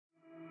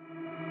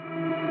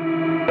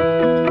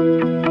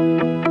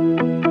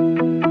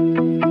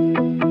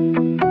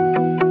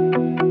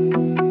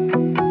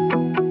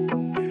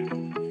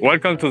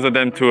Welcome to the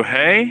Dam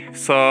 2A.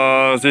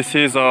 So this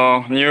is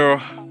our new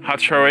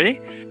hatchery.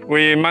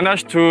 We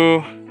managed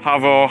to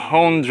have our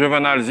own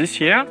juvenile this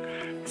year.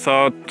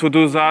 So to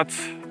do that,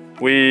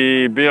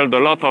 we build a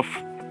lot of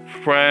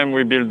frame,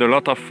 we build a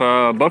lot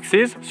of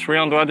boxes,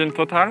 300 in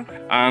total,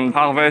 and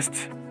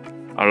harvest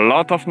a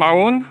lot of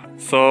marron.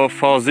 So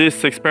for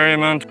this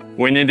experiment,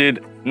 we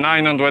needed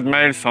 900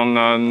 males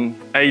and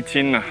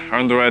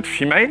 1800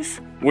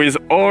 females. With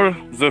all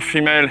the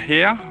female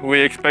here, we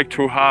expect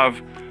to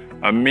have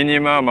a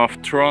minimum of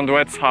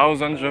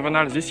 200,000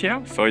 juveniles this year,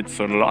 so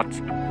it's a lot.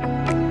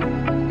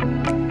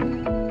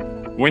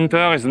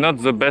 Winter is not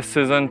the best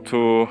season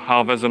to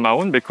harvest the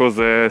marron because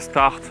they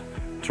start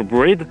to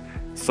breed.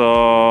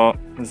 So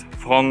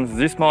from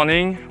this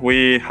morning,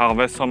 we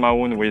harvest some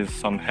marron with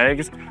some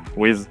eggs,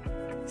 with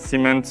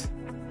cement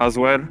as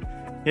well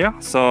here.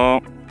 So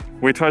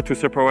we try to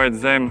separate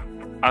them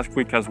as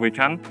quick as we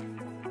can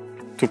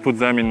to put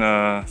them in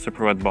a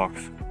separate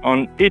box.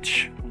 On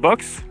each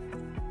box,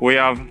 we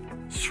have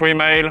 3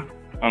 male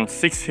and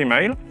 6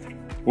 female.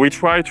 We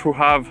try to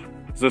have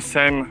the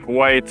same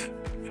weight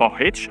for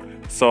each.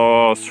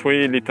 So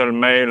 3 little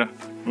male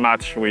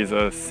match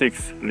with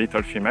 6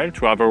 little female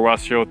to have a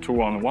ratio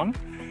 2:1.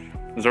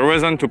 The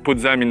reason to put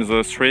them in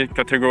the 3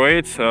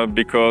 categories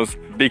because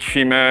big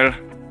female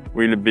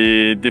will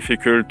be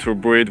difficult to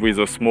breed with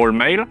a small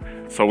male.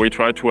 So we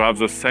try to have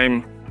the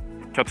same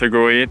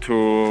category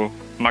to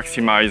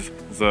maximize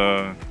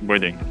the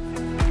breeding.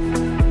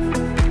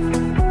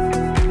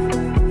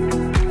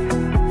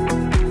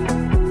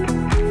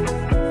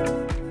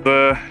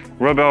 The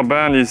rubber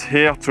band is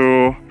here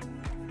to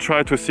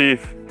try to see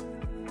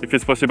if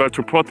it's possible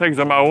to protect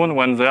the marron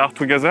when they are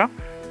together.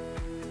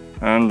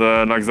 And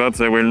like that,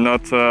 they will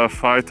not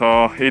fight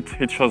or hit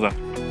each other.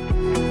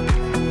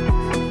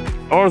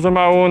 All the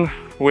marron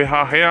we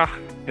have here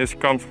is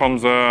come from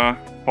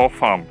our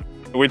farm.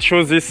 We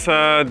choose this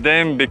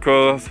dam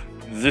because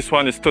this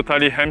one is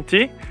totally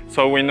empty.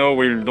 So we know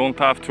we don't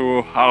have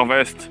to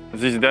harvest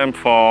this dam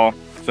for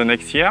the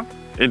next year.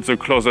 It's the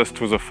closest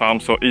to the farm,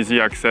 so easy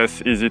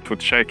access, easy to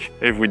check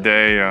every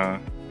day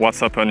what's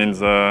happening in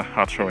the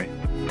hatchery.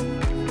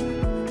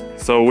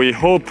 So we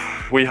hope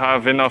we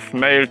have enough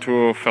male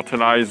to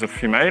fertilize the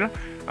female,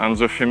 and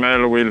the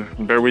female will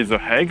bury the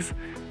eggs,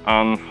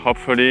 and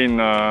hopefully in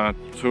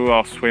 2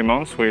 or 3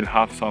 months we'll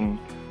have some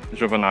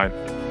juvenile.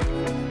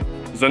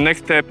 The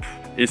next step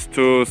is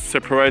to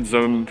separate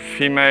the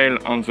female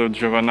and the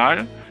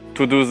juvenile.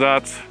 To do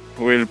that,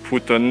 we'll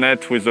put a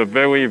net with a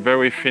very,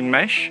 very thin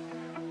mesh.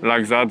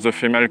 Like that, the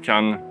female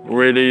can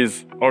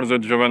release all the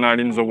juvenile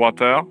in the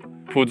water,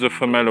 put the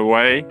female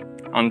away,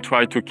 and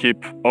try to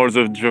keep all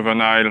the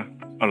juvenile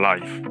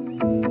alive.